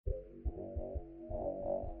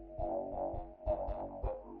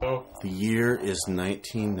The year is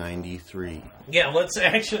 1993. Yeah, let's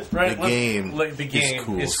actually... Right, the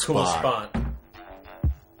game is Cool Spot.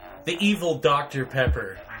 The evil Dr.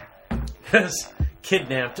 Pepper has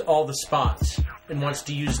kidnapped all the spots and wants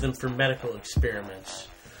to use them for medical experiments.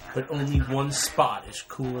 But only one spot is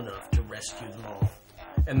cool enough to rescue them all.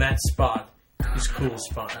 And that spot is Cool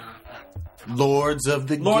Spot. Lords of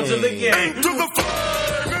the Game. Into the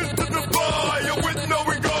flame, into the fire, with no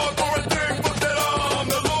regard for a thing but that I'm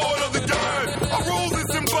the Lord of the Game. I rule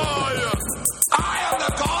this empire. I am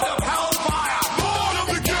the God of Hellfire. Lord of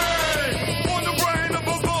the Game. On the reign of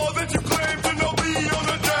a law that you claim to know me on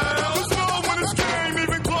the down. There's no one escape,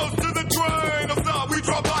 even close to the train of thought. We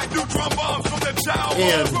drop by neutron bombs from the tower.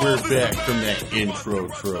 And we're back from that intro.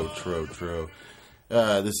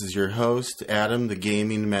 This is your host, Adam, the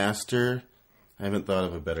Gaming Master. I haven't thought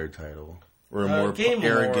of a better title. Or a more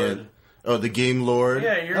arrogant... Lord. Oh, the Game Lord?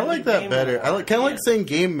 Yeah, I like that better. Lord. I kind of like saying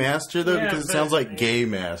Game Master, though, because it sounds like Gay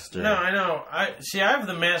Master. No, I know. I have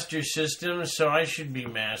the Master System, so I should be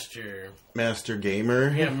Master. Master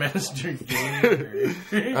Gamer? Yeah, Master Gamer.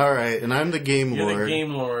 Alright, and I'm the Game Lord. You're the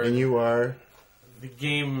Game Lord. And you are? The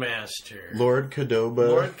Game Master. Lord Kadobo.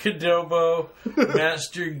 Lord Kadobo,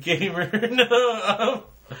 Master Gamer. No,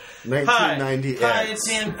 1990X.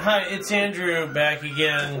 Hi, it's Andrew back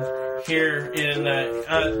again here in.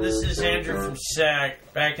 This is Andrew from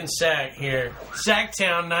SAC, back in SAC here,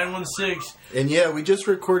 Sacktown 916. And yeah, we just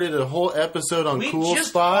recorded a whole episode on Cool Spot. We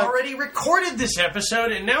just already recorded this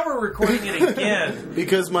episode, and now we're recording it again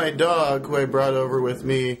because my dog, who I brought over with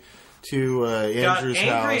me to Andrew's got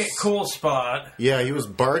angry house, at Cool Spot. Yeah, he was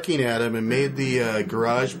barking at him and made the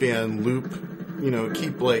GarageBand loop.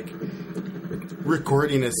 Keep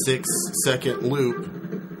recording a 6-second loop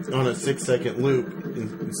on a 6-second loop.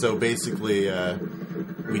 And so basically,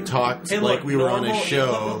 we talked we were on a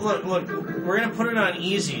show. Look, we're gonna put it on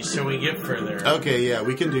easy so we get further. Okay, yeah,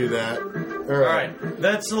 we can do that. All right,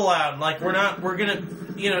 that's allowed. We're gonna,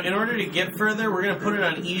 in order to get further, we're gonna put it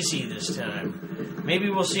on easy this time.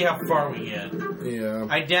 Maybe we'll see how far we get. Yeah.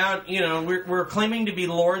 I doubt, we're claiming to be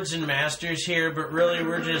lords and masters here, but really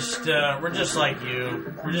we're just like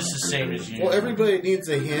you. We're just the same as you. Well, everybody needs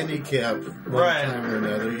a handicap one time or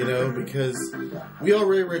another, because we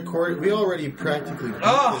already practically beat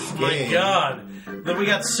this game. Oh my God. That we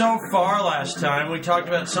got so far last time. We talked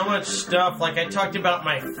about so much stuff. I talked about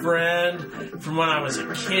my friend from when I was a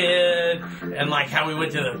kid, and how we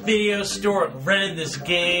went to the video store and rented this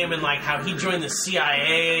game, and how he joined the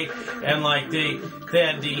CIA, and they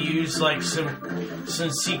had to use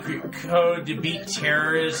some secret code to beat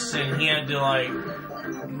terrorists, and he had to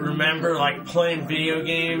remember playing video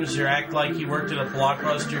games or act like he worked at a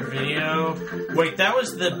Blockbuster Video. Wait, that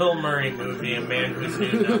was the Bill Murray movie, A Man Who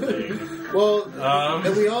Knew Nothing. Well,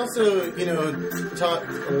 and we also, talked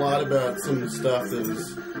a lot about some stuff that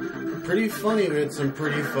was pretty funny. We had some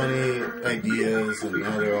pretty funny ideas, and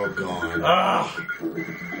now they're all gone.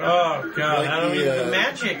 Oh God! The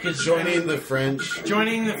magic is joining the French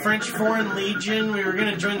Foreign Legion. We were going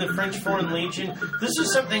to join the French Foreign Legion. This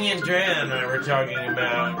is something Andrea and I were talking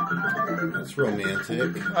about. That's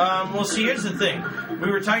romantic. Well, see, here's the thing. We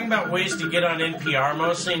were talking about ways to get on NPR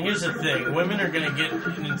mostly, and here's the thing. Women are going to get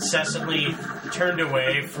incessantly turned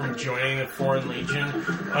away from joining the Foreign Legion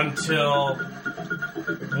until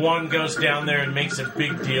one goes down there and makes a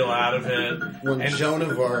big deal out of it. One Joan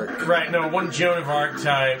of Arc. Right, no, one Joan of Arc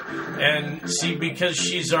type. And see, because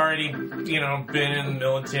she's already, been in the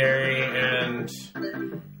military and...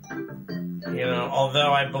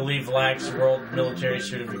 although I believe lacks world military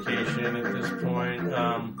certification at this point,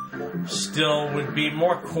 still would be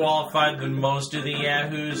more qualified than most of the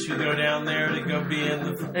yahoos who go down there to go be in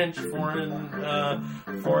the French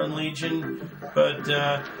Foreign Legion. But,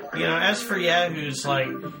 as for yahoos,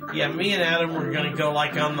 me and Adam were going to go,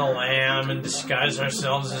 on the lam and disguise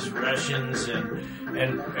ourselves as Russians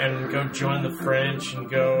and go join the French and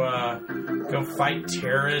go fight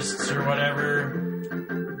terrorists or whatever.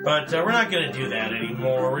 But we're not going to do that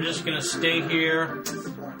anymore. We're just going to stay here,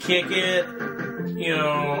 kick it. He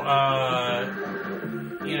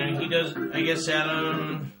does. I guess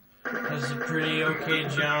Adam does a pretty okay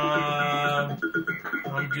job.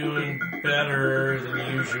 I'm doing better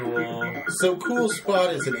than usual. So Cool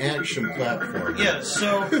Spot is an action platform. Yeah,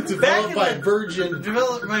 so... Developed by Virgin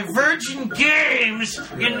Games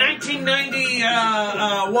in 1990,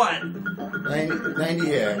 what?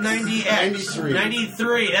 90X. 93.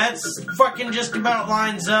 93. That's fucking just about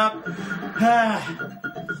lines up.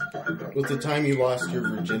 Was the time you lost your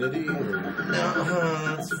virginity? Or?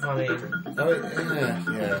 No, that's funny. Oh,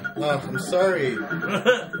 yeah. Oh, I'm sorry.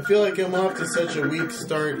 I feel like I'm off to such a weak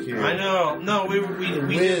start here. I know. No, we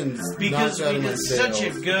winds because knocked out we of my did such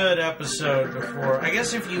a sails. good episode before. I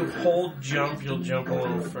guess if you hold jump, you'll jump a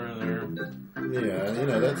little further.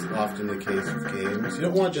 Yeah, that's often the case with games. You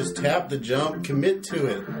don't want to just tap the jump, commit to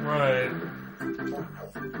it. Right.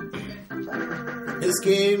 This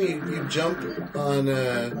game, you jump on,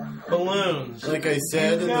 Balloons. like I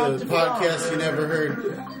said in got the to podcast fly. you never heard,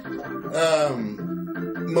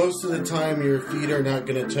 most of the time your feet are not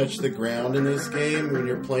going to touch the ground in this game when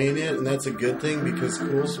you're playing it, and that's a good thing because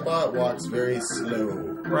Cool Spot walks very slow.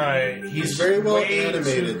 Right. He's very well way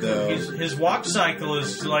animated, though. His walk cycle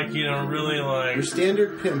is like, really like... Your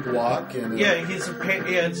standard pimp walk, and Yeah, it's a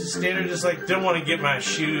standard, just like, don't want to get my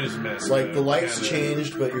shoes messed like up, the lights kinda.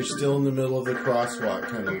 changed, but you're still in the middle of the crosswalk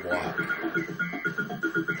kind of walk. You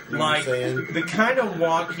know what I'm Like, saying? the kind of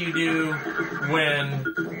walk you do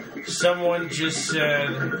when someone just said,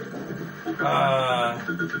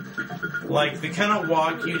 like, the kind of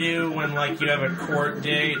walk you do when, like, you have a court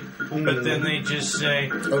date, but then they just say,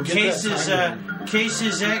 Oh, get that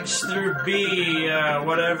cases X through B,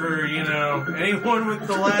 whatever, anyone with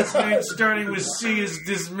the last name starting with C is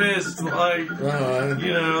dismissed, like...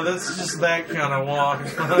 that's just that kind of walk.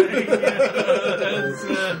 Like,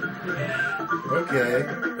 Okay.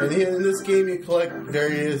 And in this game, you collect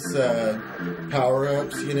various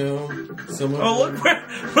power-ups, Some of Oh, them.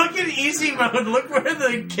 look at easy mode. Look where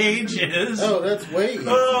the cage is. Oh, that's way easy.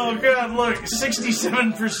 Oh, God, look.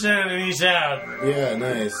 67% and he's out. Yeah,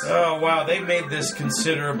 nice. Oh, wow. They made this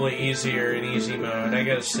considerably easier in easy mode, I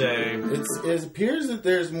gotta say. It appears that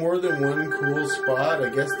there's more than one cool spot. I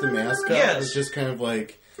guess the mascot Yes. is just kind of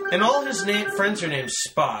like... And all his friends are named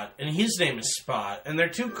Spot, and his name is Spot, and they're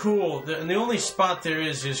too cool. And the only Spot there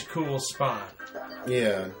is Cool Spot.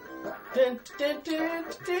 Yeah.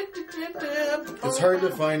 It's hard to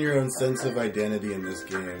find your own sense of identity in this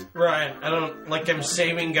game. Right. I'm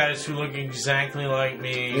saving guys who look exactly like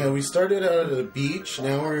me. Yeah, we started out at a beach.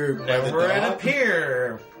 Now we're at a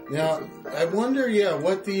pier. Now, I wonder,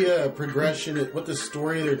 what the progression, what the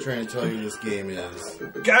story they're trying to tell you this game is.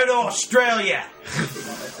 Go to Australia.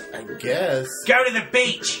 I guess. Go to the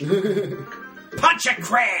beach. Punch a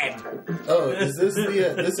crab. Oh, is this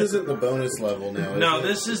this isn't the bonus level now, is No, it?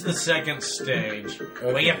 this is the second stage.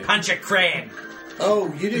 Where Okay. you punch a crab.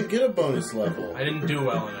 Oh, you didn't get a bonus level. I didn't do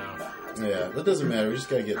well enough. Yeah, that doesn't matter. We just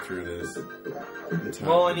gotta get through this. In time.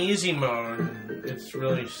 Well, in easy mode, it's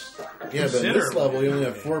really yeah, but in this considerable. level you only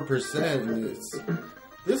have 4%, and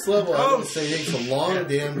this level I would say takes a long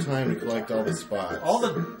damn time to collect all the spots. All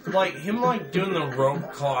the him doing the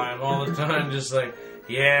rope climb all the time, just like,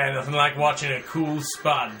 yeah, nothing like watching a cool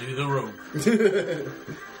spot do the rope.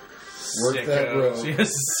 Work that rope.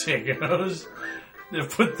 Yes, sickos. To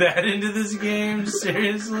put that into this game,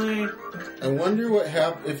 seriously? I wonder what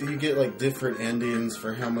happens if you get different endings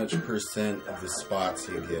for how much percent of the spots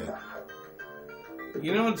you get.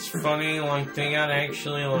 You know what's funny? They got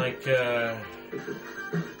actually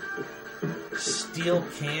steel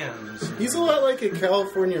cans. He's a lot like a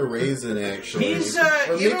California raisin, actually. He's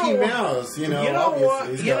or you Mickey know Mouse. You know obviously. what?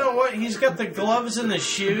 He's You got- know what? He's got the gloves and the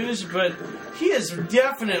shoes, but he is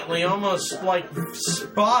definitely almost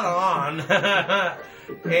spot on.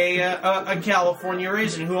 A California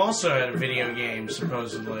raisin who also had a video game,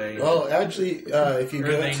 supposedly. Well, actually, if you Or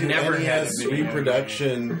go they to never had a NES video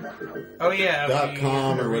Reproduction Oh yeah,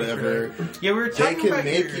 .com or whatever, Yeah, we were they talking can about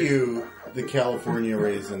make you the California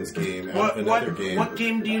Raisins game out of another game. What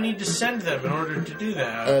game do you need to send them in order to do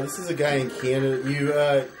that? This is a guy in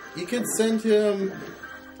Canada. You could send him.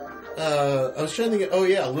 I was trying to think. Oh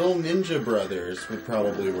yeah, Little Ninja Brothers would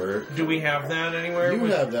probably work. Do we have that anywhere? You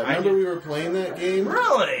have that. Remember we were playing that game?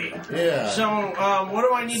 Really? Yeah. So, what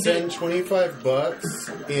do I need Send to...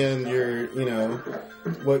 $25 and your,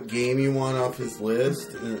 what game you want off his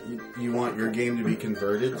list. You want your game to be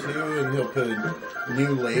converted to, and he'll put a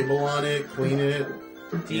new label on it, clean it.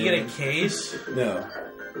 Do you get a case? No.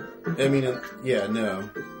 I mean, no.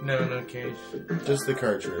 No case. Just the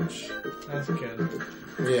cartridge. That's good.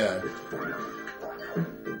 Yeah.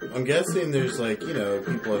 I'm guessing there's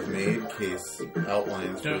people have made case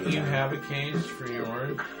outlines. Don't you have a case for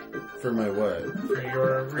yours? For my what? For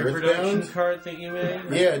your reproduction Earthbound? cart that you made?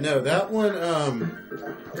 Yeah, no, that one,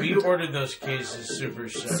 You ordered those cases super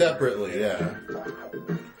separately, yeah.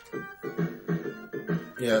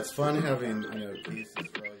 Yeah, it's fun having, cases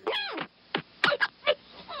for all your...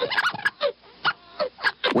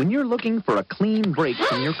 When you're looking for a clean break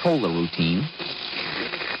from your cola routine,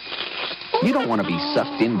 you don't want to be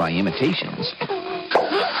sucked in by imitations.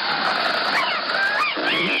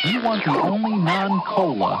 You want the only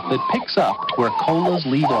non-cola that picks up where colas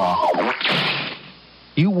leave off.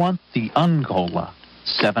 You want the Uncola,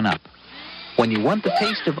 7-Up. When you want the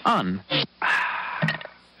taste of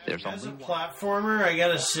there's As a only one. platformer, I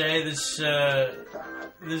gotta say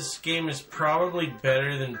this game is probably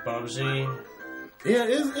better than Bubsy. Yeah,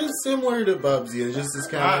 it's similar to Bubsy. It's just this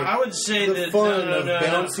kind of I would say the that fun no, of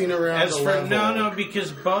bouncing around As the for level.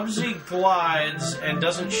 because Bubsy glides and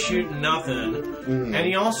doesn't shoot nothing, and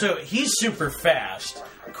he's super fast.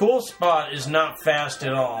 Cool Spot is not fast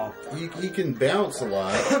at all. He can bounce a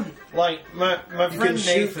lot. Like my You friend can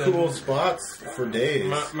shoot Nathan. cool spots for days.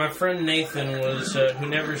 My friend Nathan was who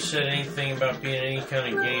never said anything about being any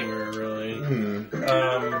kind of gamer really.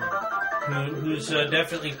 Who's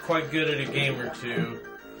definitely quite good at a game or two.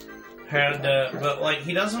 But like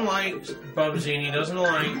he doesn't like Bubsy and he doesn't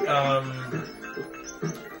like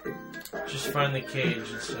just find the cage.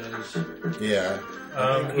 It says. Yeah.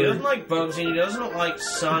 He doesn't like Bubsy and he doesn't like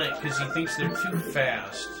Sonic because he thinks they're too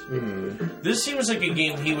fast. This seems like a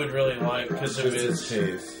game he would really like because of Just his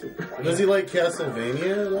his. taste. Does he like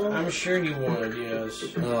Castlevania at all? I'm sure he would. Yes.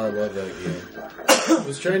 Oh, I love that game. I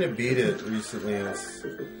was trying to beat it recently, and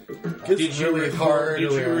it gets really hard.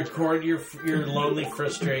 Did you around- record your lonely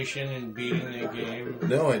frustration in beating the game?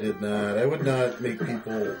 No, I did not. I would not make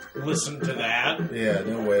people. Listen to that. Yeah,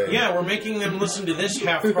 no way. Yeah, we're making them listen to this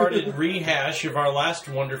half-hearted rehash of our last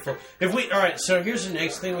wonderful. All right. So here's the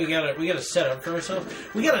next thing we gotta set up for ourselves.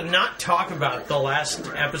 We gotta not talk about the last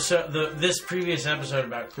episode, this previous episode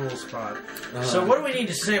about Cool Spot. So what do we need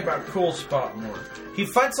to say about Cool Spot more? He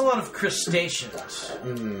fights a lot of crustaceans,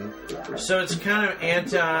 so it's kind of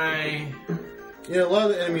anti. Yeah, a lot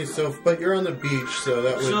of the enemies. But you're on the beach, so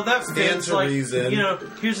that would stand fits, to like, reason.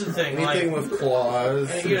 Here's the thing. Anything like, with claws,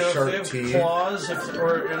 if sharp they have teeth. claws, there's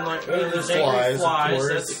angry Flies, flies. of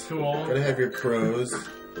course. That's cool. Gotta have your crows.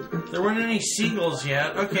 There weren't any seagulls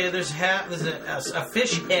yet. Okay, there's a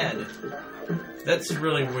fish head. That's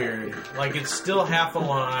really weird. Like it's still half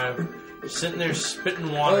alive, sitting there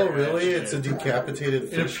spitting water. Oh, really? at It's you. a decapitated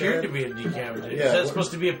fish It appeared head? to be a decapitated. Yeah, Is that what-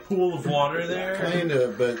 supposed to be a pool of water there? Kind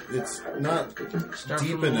of, but it's not Start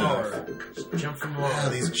deep from enough. lower. Jump from lower. Ah,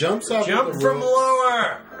 these jumps off Jump of the from ropes.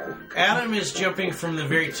 lower. Adam is jumping from the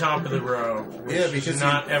very top of the row, which Yeah, is because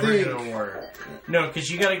not you ever think- going to work. No, because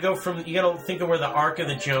you got to think of where the arc of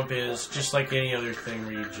the jump is, just like any other thing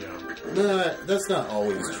where you jump. Nah, that's not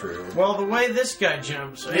always true. Well, the way this guy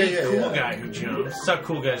jumps, any Yeah, cool yeah. guy who jumps, that's how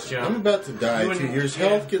cool guys jump. I'm about to die You too. wouldn't- Your yeah.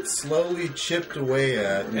 health gets slowly chipped away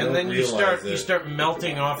at, and, and then don't you realize start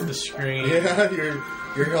melting off the screen. Yeah,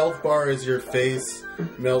 your health bar is your face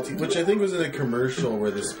melting, which I think was in a commercial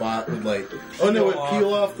where the spot would it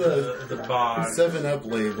peel off the box. 7-Up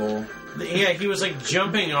label. Yeah, he was like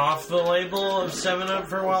jumping off the label of 7-Up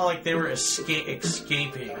for a while, like they were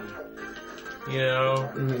escaping. You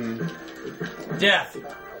know? Death.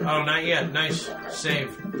 Oh, not yet. Nice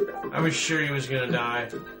save. I was sure he was gonna die.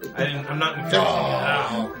 I'm not encouraging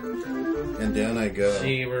it. Oh. And down I go.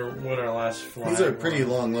 See, what our last flag These are pretty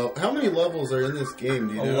was. long levels. How many levels are in this game?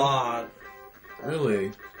 Do you A know? lot.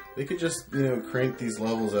 Really? They could just, crank these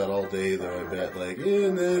levels out all day, though, I bet. Like,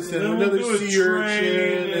 in this, and Then we'll another do a sea train,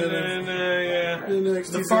 urchin, and then, yeah. the next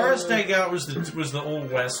The is farthest another- I got was the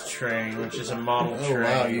Old West train, which is a model Oh, train.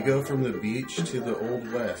 wow. You go from the beach to the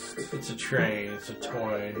Old West. It's a train. It's a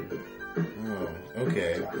toy. Oh,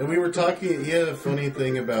 okay. And we were talking, you had a funny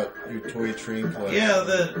thing about your toy train collection. Yeah, How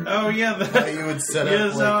the you would set up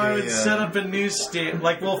yes, like how I a, would set up a newsstand.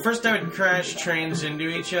 First I would crash trains into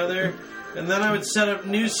each other, and then I would set up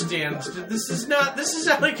newsstands. This is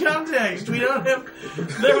out of context. We don't have.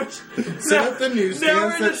 There was Set up the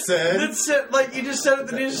newsstands that said- you just set up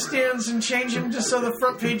the newsstands and change them just so the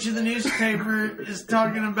front page of the newspaper is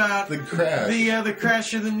talking about the crash. the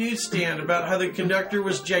crash of the newsstand, about how the conductor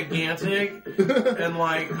was gigantic and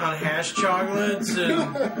on hash chocolates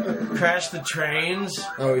and crashed the trains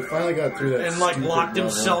Oh, we finally got through that. and stupid locked level.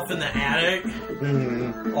 himself in the attic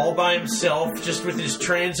all by himself, just with his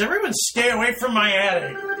trains. Everyone stay away from my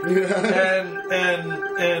attic.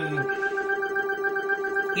 and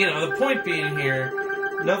the point being here,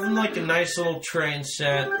 nothing like a nice little train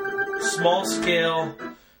set, small scale,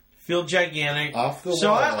 feel gigantic. Off the so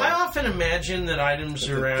wall. I often imagine that items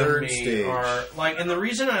the around third me stage. are and the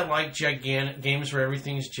reason I like gigantic games where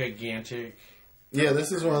everything's gigantic. Yeah,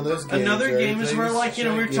 this is one of those games. Another game is where, everything's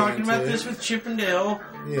we were talking about gigantic. this with Chip and Dale,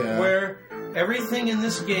 Yeah. where everything in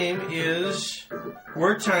this game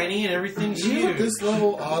we're tiny and everything's You know what huge. this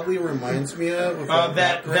level oddly reminds me of? With that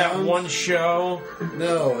background? one show.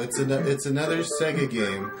 No, it's another Sega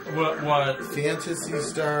game. What? Phantasy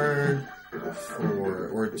Star 4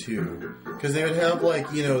 or 2. Because they would have, like,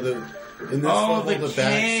 in this level, the the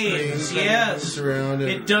back caves, string yes. comes around. And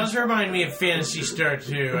It does remind me of Phantasy Star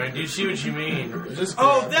 2. I do see what you mean. just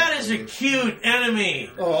That is a cute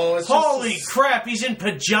enemy. Oh, it's Holy just crap, he's in a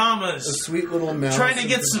pajamas. sweet little mouse. Trying to in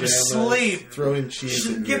get some pajamas, sleep. Throwing cheese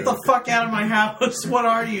at Get you. the fuck out of my house. What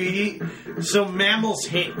are you? So mammals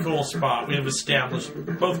hate Cool Spot. We have established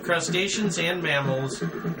both crustaceans and mammals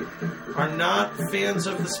are not fans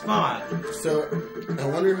of the spot. So, I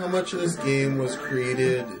wonder how much of this game was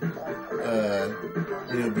created,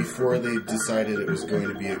 before they decided it was going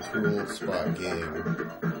to be a Cool Spot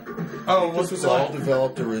game. Oh, This was all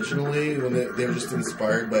developed originally when they were just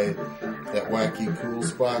inspired by that wacky Cool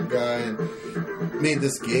Spot guy and made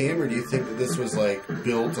this game, or do you think that this was like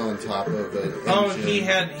built on top of an engine?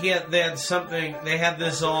 They had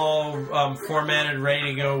this all formatted,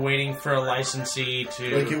 ready to go, waiting for a licensee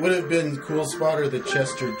to... Like, it would have been Cool Spot or the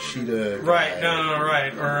Chester Cheetah guy. Right,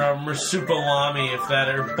 right. Or Marsupilami, if that,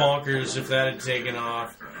 or Bonkers, if that had taken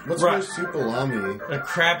off. What's Marsupilami? A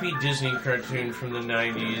crappy Disney cartoon from the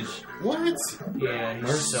 90s. What? Yeah, he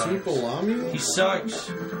sucks. Marsupilami? He sucks.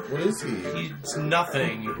 What is he? He's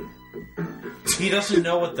nothing. He doesn't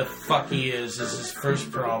know what the fuck he is his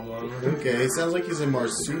first problem. Okay, sounds like he's a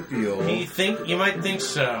marsupial. You might think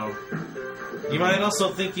so. You might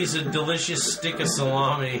also think he's a delicious stick of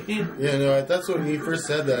salami. Yeah, no, that's when he first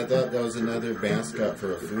said that. I thought that was another mascot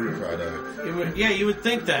for a food product. You would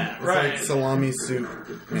think that, It's right? like salami soup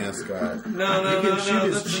mascot. No. His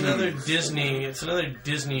That's cheese. another Disney. It's another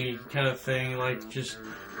Disney kind of thing, like just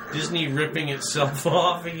Disney ripping itself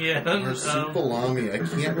off again. Marsupilami. I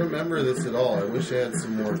can't remember this at all. I wish I had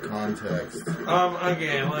some more context.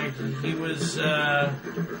 Okay, like he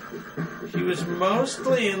was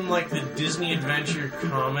mostly in like the Disney Adventure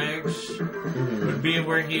comics. Mm-hmm. Would be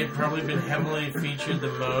where he had probably been heavily featured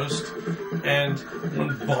the most. And when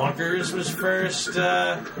Bonkers was first, Did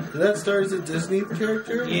that start as a Disney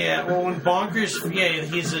character? yeah, well, when Bonkers,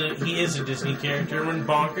 he is a Disney character. When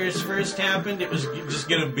Bonkers first happened, it was just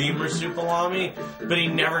gonna be Marsupilami, but he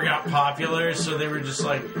never got popular, so they were just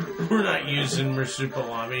like, we're not using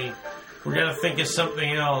Marsupilami. We're gonna think of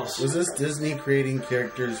something else. Was this Disney creating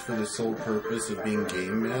characters for the sole purpose of being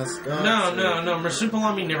game mascots? No.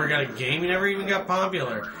 Marsupilami never got a game. He never even got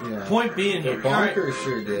popular. Yeah. Point being, The Bonkers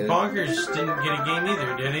sure did. Bonkers didn't get a game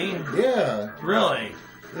either, did he? Yeah. Really?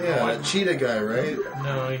 Yeah, that cheetah guy, right?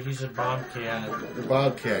 No, he's a bobcat. The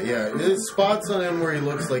Bobcat, yeah. There's spots on him where he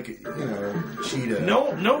looks like, cheetah.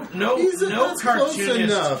 No that's close cartoonist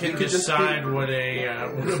enough. can You could just decide what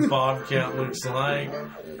a bobcat looks like.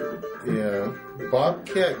 Yeah.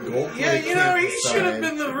 Bobcat Goldthwait. Yeah, he can't should have decide.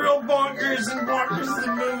 been the real Bonkers in Bonkers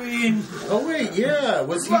the movie. Oh, wait, yeah.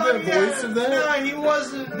 Was he Well, the voice of that? No, he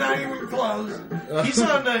wasn't. Not even close.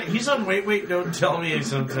 He's on Wait, Don't Tell Me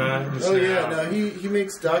sometimes. Oh, yeah. now. No, he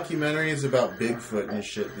makes documentaries about Bigfoot and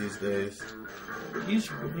shit these days.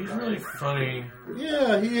 He's really funny.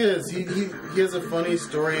 Yeah, he is. He has a funny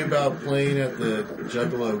story about playing at the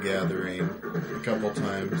Juggalo gathering a couple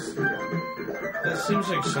times. That seems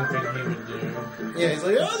like something he would do. Yeah, he's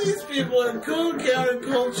like, oh, these people are cool,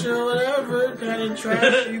 counterculture, whatever, kind of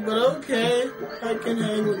trashy, but okay, I can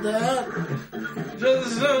hang with that.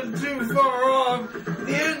 Doesn't too far off.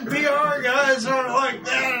 The NPR guys aren't like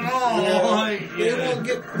that at all. They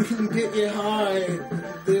won't get you high.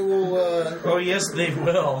 They will, Oh, yes, they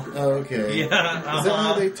will. Oh, okay. Yeah, Is that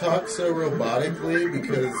how they talk so robotically?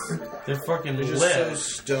 Because they're fucking they're lit. just so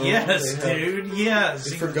stoned. Yes, they have- dude, yes.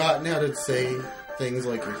 They've forgotten how to say things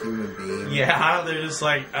like a human being. Yeah, they're just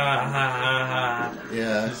like, ha.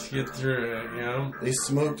 Yeah. Just get through it, you know? They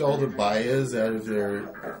smoked all the bias out of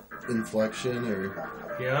their inflection, or...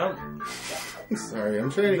 Yeah. Sorry,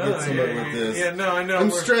 I'm trying to get somewhere with this. Yeah, no, I know.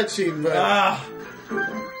 I'm stretching, but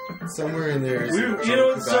somewhere in there is a you know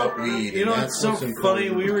joke what's about so weed. you know and what's that's so what's important. funny?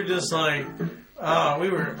 We were just like, we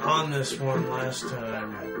were on this one last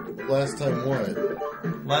time. Last time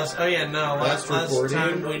what? Last Last recording?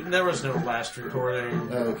 time there was no last recording.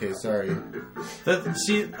 Oh, okay, sorry.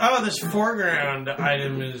 This foreground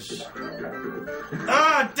item is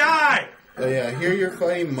die. Oh yeah, here you're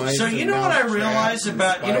fighting mice. So you know what I realized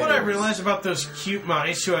realized about those cute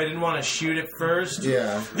mice who I didn't want to shoot at first?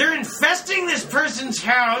 Yeah. They're infesting this person's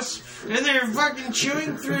house, and they're fucking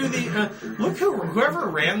chewing through the. Whoever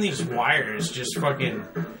ran these wires just fucking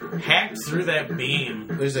hacked through that beam.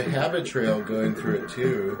 There's a habit trail going through it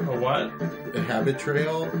too. A what? A habit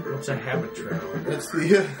trail? What's a habit trail? That's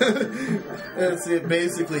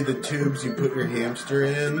basically the tubes you put your hamster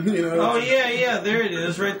in, you know? Oh, yeah, there it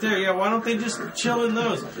is, right there. Yeah, why don't they just chill in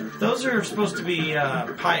those? Those are supposed to be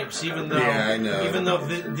pipes, even though... Yeah, I know. Even though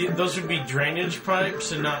those would be drainage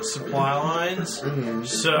pipes and not supply lines. Mm-hmm.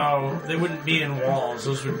 So, they wouldn't be in walls.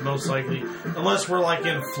 Those would most likely... Unless we're like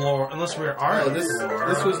in floor... Unless we are in floor.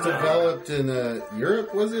 This was developed in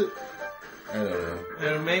Europe, was it? I don't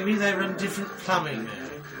know. Maybe they run different plumbing there.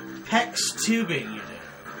 PEX tubing, you know.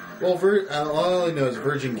 Well, all I know is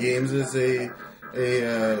Virgin Games is a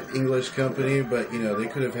English company, but, you know, they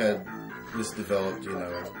could have had this developed, you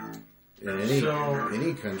know, in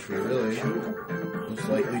any country, really. Most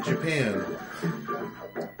likely Japan.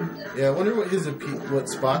 Yeah, I wonder what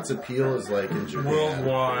Spot's appeal is like in Japan.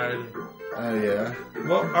 Worldwide. Oh, yeah.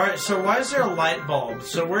 Well, alright, so why is there a light bulb?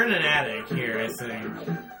 So we're in an attic here, I think.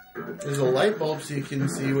 There's a light bulb so you can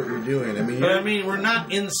see what you're doing. I mean, we're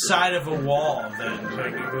not inside of a wall, then,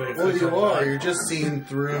 technically. Well, you are. You're just seeing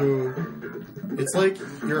through... It's like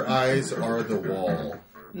your eyes are the wall.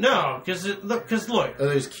 No, because look. Oh,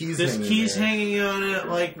 there's keys There's hanging keys there. hanging on it,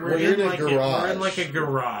 like we're in a garage. We're in like a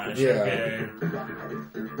garage, yeah. Okay.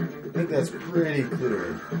 I think that's pretty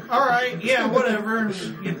clear. Alright, yeah, whatever.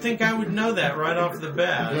 You'd think I would know that right off the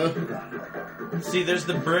bat. See, there's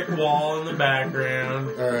the brick wall in the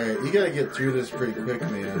background. Alright, you gotta get through this pretty quick,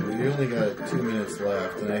 man. You only got 2 minutes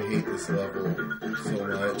left, and I hate this level so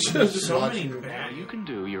much. There's so many bad. You can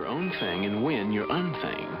do your own thing and win your own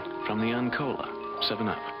thing from the Uncola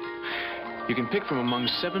 7-Up. You can pick from among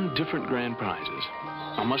 7 different grand prizes.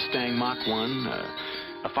 A Mustang Mach 1,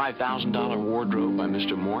 a $5,000 wardrobe by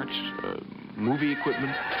Mr. Mort, movie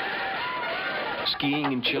equipment,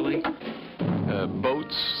 skiing in Chile,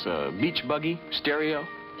 boats, beach buggy, stereo.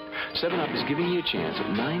 7-Up is giving you a chance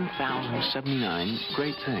at 9,079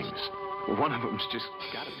 great things. One of them's just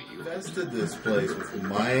got to be you. Invested this place with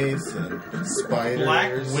mice and spiders.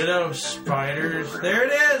 Black Widow spiders. There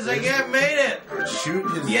it is. I made it. Shoot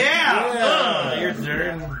his... Yeah. Your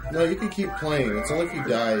turn. No, you can keep playing. It's only if you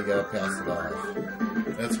die you gotta pass it off.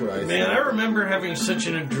 That's what I say. Man, I remember having such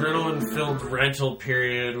an adrenaline-filled rental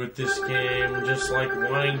period with this game, just like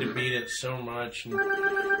wanting to beat it so much. And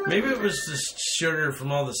maybe it was the sugar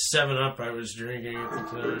from all the 7-Up I was drinking at the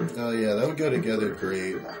time. Oh yeah, that would go together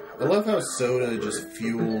great. I love how soda just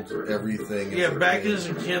fueled everything. Yeah, back as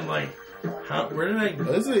a kid, like, where did I...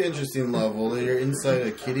 This is an interesting level. You're inside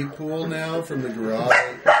a kiddie pool now, from the garage,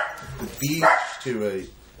 the beach to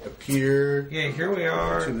a pier. Yeah, here we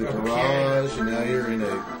are. To the garage, and now you're in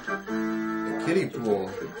a kiddie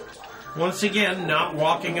pool. Once again, not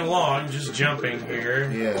walking along, just jumping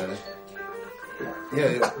here. Yeah.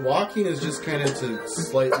 Yeah, walking is just kind of to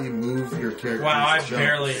slightly move your character's Wow, I jumps.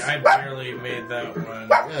 barely made that one.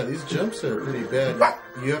 Yeah, these jumps are pretty bad.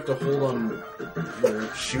 You have to hold on your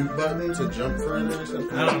shoot button to jump further or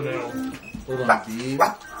something? I don't know. Hold on B.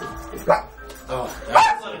 Oh,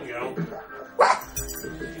 Let him go.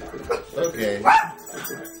 okay.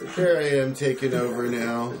 Here I am taking over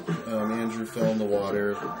now. Andrew fell in the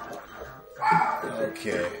water.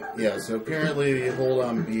 Okay. Yeah, so apparently you hold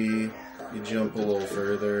on B, you jump a little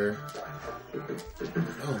further.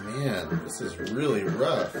 Oh man, this is really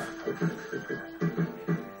rough.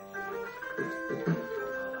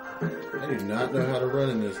 I do not know how to run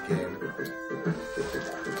in this game.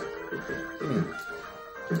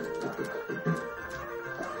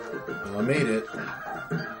 Well, I made it.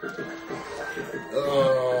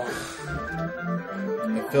 Oh.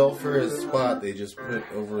 I fell for a spot they just put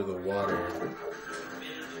over the water.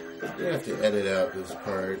 You have to edit out this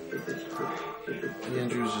part.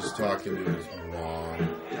 Andrew's just talking to his mom.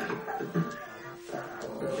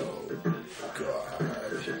 Oh, God.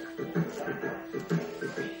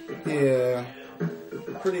 Yeah.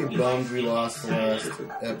 Pretty bummed we lost the last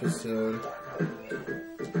episode.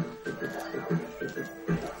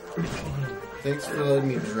 Thanks for letting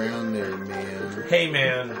me drown there, man. Hey,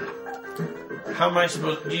 man. How am I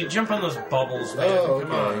supposed to... You jump on those bubbles, man. Oh,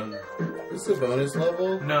 Come okay. on. This is a bonus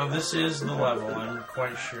level? No, this is the level, I'm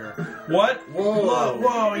quite sure. What? Whoa.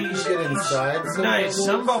 Whoa, You get inside some nice. bubbles?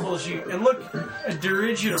 Some bubbles you... And look, a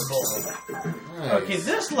dirigible. Nice. Okay,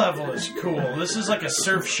 this level is cool. This is like a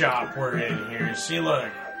surf shop we're in here. See, look.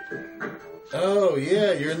 Oh,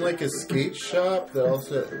 yeah, you're in like a skate shop that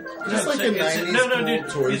also... Just like a 90s dude.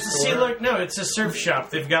 toy See, store. look, no, it's a surf shop.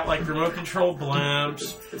 They've got like remote control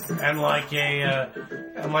blimps and like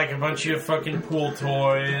a bunch of fucking pool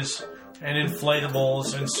toys and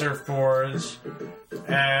inflatables and surfboards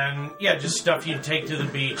and just stuff you'd take to the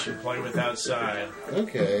beach and play with outside.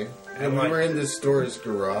 Okay. And we were in this store's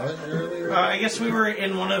garage earlier? I guess we were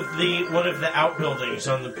in one of the outbuildings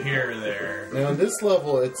on the pier there. Now, on this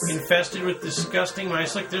level, it's infested with disgusting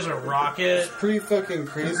mice. Like, there's a rocket. It's pretty fucking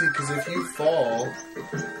crazy, because if you fall,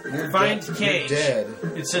 you're cage. Dead.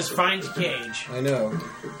 It says find cage. I know.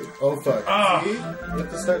 Oh, fuck. Oh. See? You have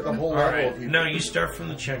to start the whole level. Right. No, you start from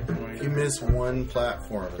the checkpoint. You miss one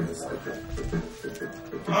platform in this level.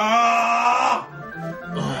 Ah!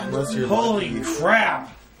 Unless you're Holy lucky.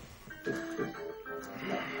 crap!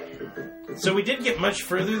 So we didn't get much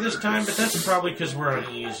further this time, but that's probably because we're on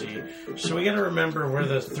easy. So we got to remember where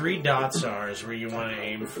the 3 dots are is where you want to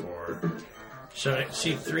aim for. So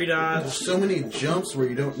see 3 dots. There's so many jumps where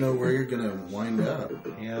you don't know where you're gonna wind up.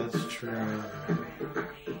 Yeah, that's true. Man.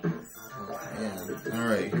 All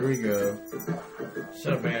right, here we go. What's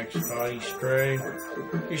up, Axe Body Spray?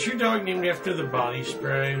 Is your dog named after the body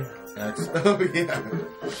spray? Axe. Oh yeah.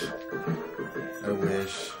 I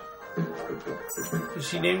wish. Is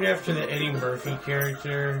he named after the Eddie Murphy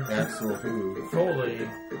character? Axel who? Foley.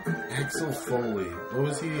 Axel Foley. What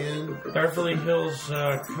was he in? Beverly Hills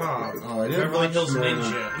Cop. Oh, I didn't Beverly watch Hills Norman.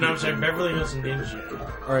 Ninja. No, I'm sorry, Beverly Hills Ninja.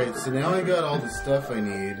 Alright, so now I got all the stuff I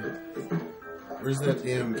need. Where's that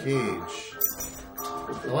damn cage?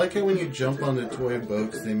 I like it when you jump on the toy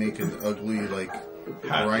boats, they make an ugly, like,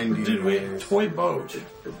 grinding noise. Toy boat.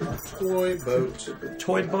 Toy boat.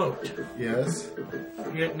 Toy boat. Yes?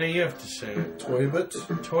 Yeah, now you have to say it. Toy boat?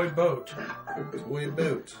 Toy boat. Toy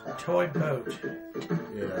boat. Toy boat.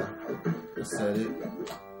 Yeah. I said it.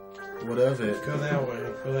 What of it? Go that way.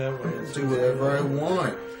 Go that way. Do whatever I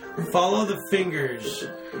want. Follow the fingers.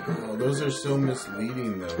 Oh, those are so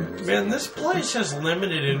misleading, though. Man, this place has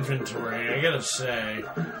limited inventory, I gotta say.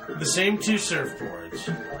 The same 2 surfboards.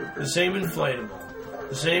 The same inflatable.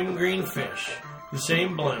 The same green fish. The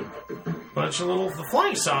same blimp. Bunch of the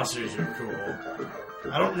flying saucers are cool.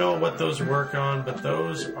 I don't know what those work on, but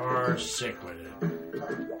those are sick with it.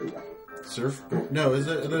 Surfboard? No, are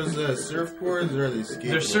those surfboards or are they skateboards?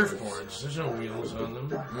 They're surfboards. There's no wheels on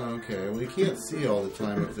them. Oh, okay. Well, you can't see all the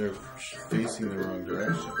time if they're facing the wrong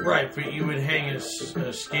direction. Right, but you would hang a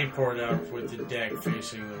skateboard up with the deck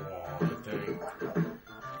facing the wall, I think.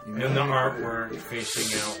 And the artwork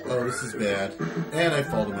facing outward. Oh, this is bad. And I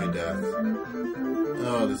fall to my death.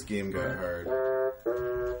 Oh, this game got hard.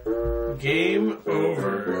 Game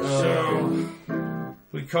over. So,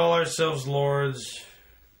 we call ourselves lords.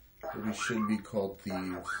 We should be called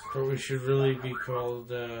thieves. But we should really be called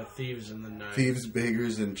thieves in the night. Thieves,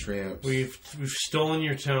 beggars, and tramps. We've stolen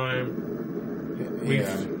your time.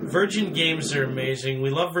 Yeah. Virgin games are amazing. We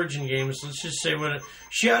love Virgin games. Let's just say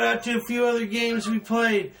shout out to a few other games we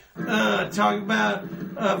played. Talk about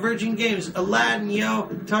Virgin games. Aladdin, yo.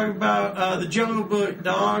 Talk about the Jungle Book,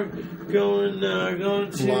 dog. Going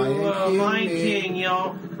to Lion King,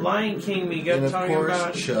 y'all. Lion King. We got to talk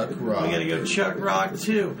about Chuck Rock. We got to go Chuck Rock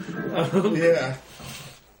too. Yeah,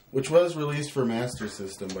 which was released for Master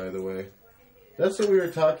System, by the way. That's what we were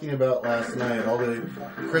talking about last night. All the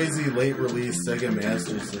crazy late release Sega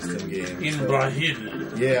Master System games. In Brazil.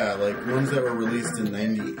 Yeah, like ones that were released in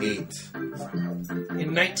 '98.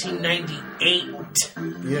 In 1998.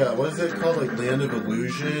 Yeah, what is it called? Like Land of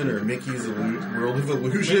Illusion or Mickey's World of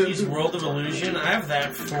Illusion? Mickey's World of Illusion. I have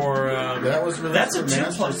that for. That was released for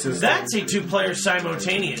Master System. That's a 2-player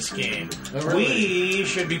simultaneous game. Oh, really? We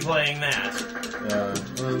should be playing that. Well,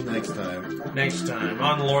 next time. Next time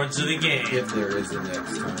on Lords of the Game. If there is a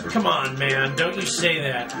next time. Come on, man! Don't you say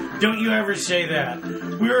that! Don't you ever say that!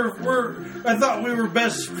 I thought we were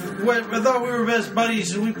best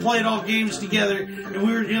buddies, and we played all games together, and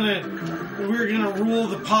we were gonna rule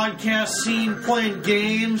the podcast scene playing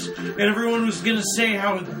games, and everyone was gonna say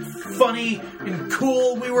how funny and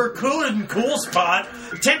cool we were. Cooler than Cool Spot.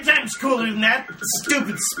 10 times cooler than that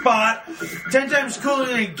stupid Spot. 10 times cooler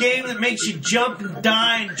than a game that makes you jump and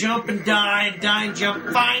die and jump and die and die and jump.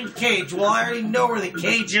 Find cage. Well, I already know where the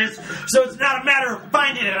cage is, so it's not a matter of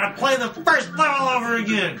finding it. I'm playing the first level over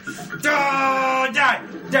again. Oh, die.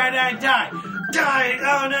 Die, die, die. Die.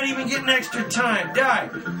 Oh, not even getting extra time. Die.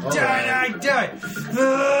 All Die, right. die, die.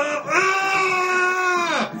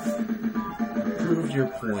 Proved your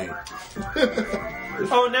point.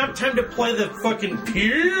 Oh, now time to play the fucking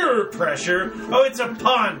peer pressure. Oh, it's a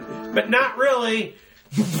pun, but not really.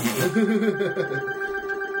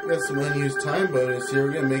 Got some unused time bonus here.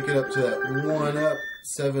 We're gonna make it up to that 1-up,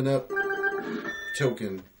 7-up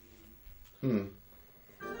token.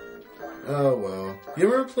 Oh, well. You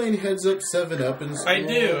remember playing Heads Up 7-Up in school? I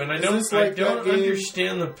do, and I don't that game?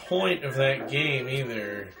 understand the point of that game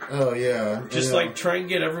either. Oh, yeah. Just like try and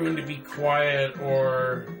get everyone to be quiet,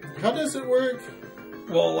 or how does it work?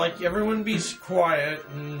 Well, like everyone be quiet,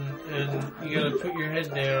 and you gotta put your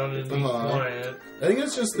head down and be quiet. I think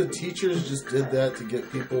it's just the teachers just did that to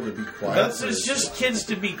get people to be quiet. It's just kids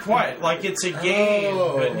to be quiet. Like it's a game,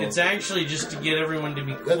 but it's actually just to get everyone to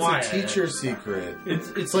be quiet. That's a teacher secret.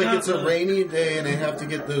 It's like it's a rainy day and they have to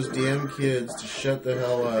get those damn kids to shut the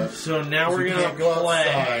hell up. So now we're gonna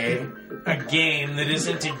play a game that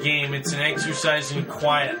isn't a game. It's an exercise in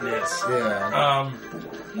quietness. Yeah.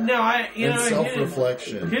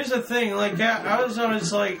 Self-reflection. Here's the thing. Like I was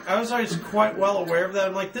always quite well aware of that.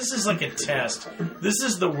 I'm like, this is like a test. This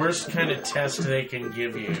is the worst kind of test they can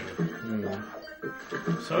give you.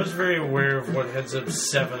 So I was very aware of what Heads Up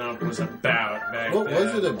 7-Up was about back then. What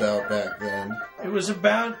was it about back then? It was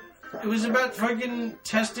about fucking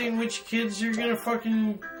testing which kids are gonna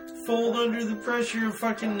fucking fold under the pressure of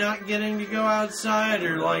fucking not getting to go outside,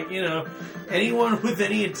 or like, you know, anyone with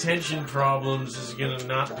any attention problems is gonna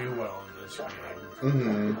not do well in this game.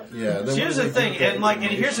 Mm-hmm. Yeah. So here's the thing, and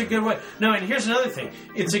here's a good way. No, and here's another thing.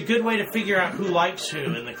 It's a good way to figure out who likes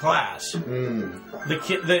who in the class. The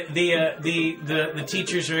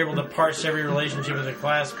teachers are able to parse every relationship in the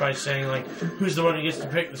class by saying like who's the one who gets to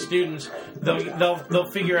pick the students.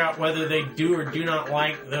 They'll figure out whether they do or do not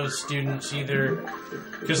like those students, either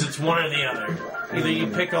because it's one or the other. Either you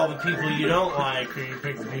pick all the people you don't like, or you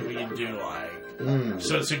pick the people you do like.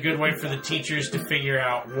 So it's a good way for the teachers to figure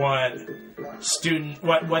out what the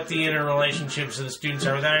interrelationships of the students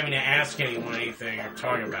are without having to ask anyone anything or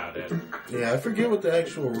talk about it. Yeah, I forget what the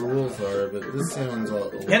actual rules are, but this sounds all...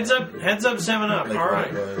 Heads up 7-Up. Like all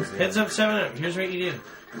right. was, yeah. Heads up 7-Up. Here's what you do.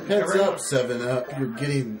 Heads up 7-Up. You're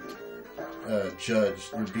getting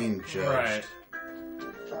judged. You're being judged. Right.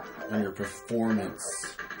 On your performance.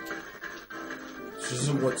 This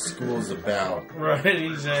isn't what school is about. Right,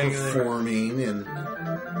 exactly. Performing and...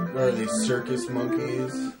 What are they, circus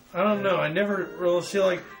monkeys? I don't know. I never really feel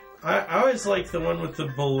like... I always like the one with the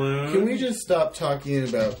balloon. Can we just stop talking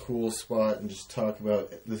about Cool Spot and just talk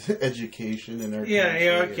about the education in our country?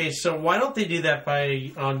 Yeah, okay. So why don't they do that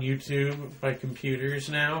on YouTube, by computers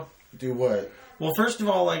now? Do what? Well, first of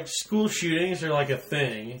all, like, school shootings are like a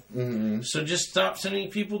thing. Mm-hmm. So just stop sending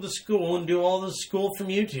people to school and do all the school from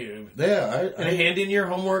YouTube. Yeah, and hand in your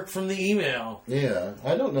homework from the email. Yeah,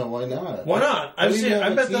 I don't know why not. Why not? I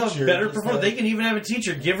bet they'll have better performance. They can even have a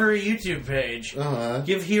teacher. Give her a YouTube page.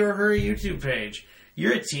 Give he or her a YouTube page.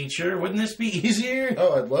 You're a teacher. Wouldn't this be easier?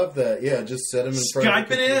 Oh, I'd love that. Yeah, just set them in front of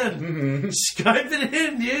Skype it in. Mm-hmm. Skype it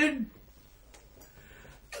in, dude.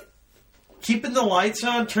 Keeping the lights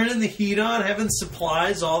on, turning the heat on, having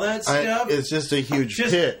supplies, all that stuff. It's just a huge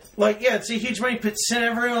pit. It's a huge money pit. Send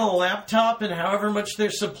everyone a laptop and however much their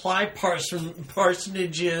supply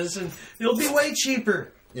parsonage is, and it'll be way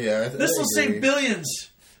cheaper. Yeah, this will save billions.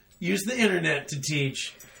 Use the internet to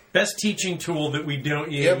teach. Best teaching tool that we don't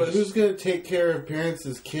use. Yeah, but who's going to take care of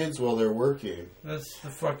parents' kids while they're working? That's the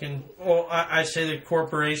fucking... Well, I say that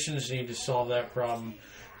corporations need to solve that problem.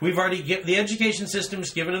 We've already the education system's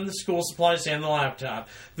given them the school supplies and the laptop.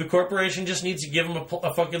 The corporation just needs to give them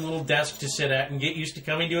a fucking little desk to sit at and get used to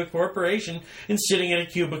coming to a corporation and sitting in a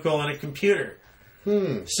cubicle on a computer.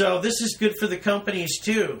 So this is good for the companies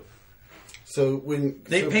too. So when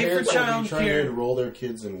they pay for child trying care, to enroll their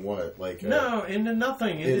kids in what? Like into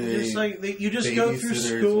nothing. It's like you just go through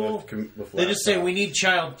school. They just say we need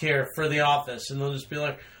child care for the office, and they'll just be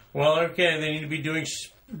like, well, okay, they need to be doing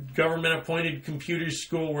government-appointed computer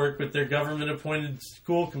schoolwork with their government-appointed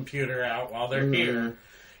school computer out while they're here.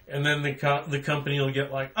 And then the company will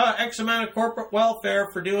get like, X amount of corporate welfare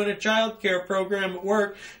for doing a child care program at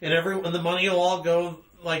work, and the money will all go,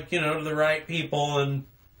 like, to the right people, and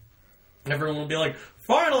everyone will be like,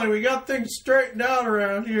 finally, we got things straightened out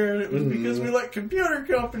around here, and it was because we let computer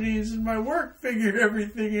companies and my work figured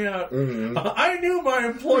everything out. I knew my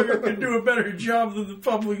employer could do a better job than the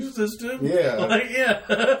public system.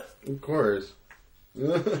 Yeah. Of course.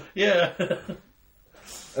 Yeah.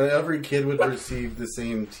 Every kid would receive the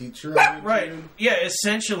same teacher on YouTube? Right. Yeah,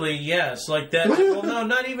 essentially, yes. Like that. Well, no,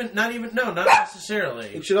 not necessarily.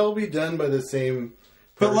 It should all be done by the same...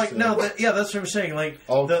 But like that's what I'm saying. Like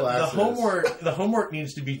all the classes. the homework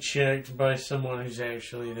needs to be checked by someone who's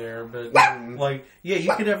actually there. But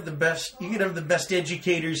you could have the best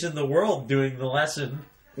educators in the world doing the lesson.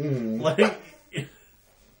 Like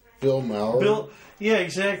Bill Maurer. Yeah,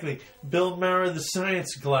 exactly. Bill Maurer, the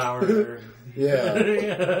science glower.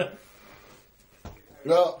 Yeah.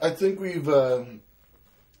 Well, I think we've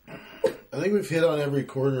I think we've hit on every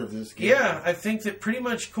corner of this game. Yeah, I think that pretty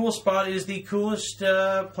much Cool Spot is the coolest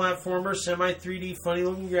platformer, semi-3D,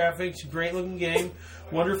 funny-looking graphics, great-looking game,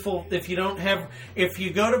 wonderful. If you go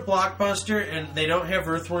to Blockbuster and they don't have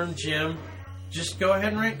Earthworm Jim, just go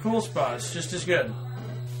ahead and rent Cool Spot. It's just as good.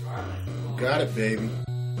 Got it, baby.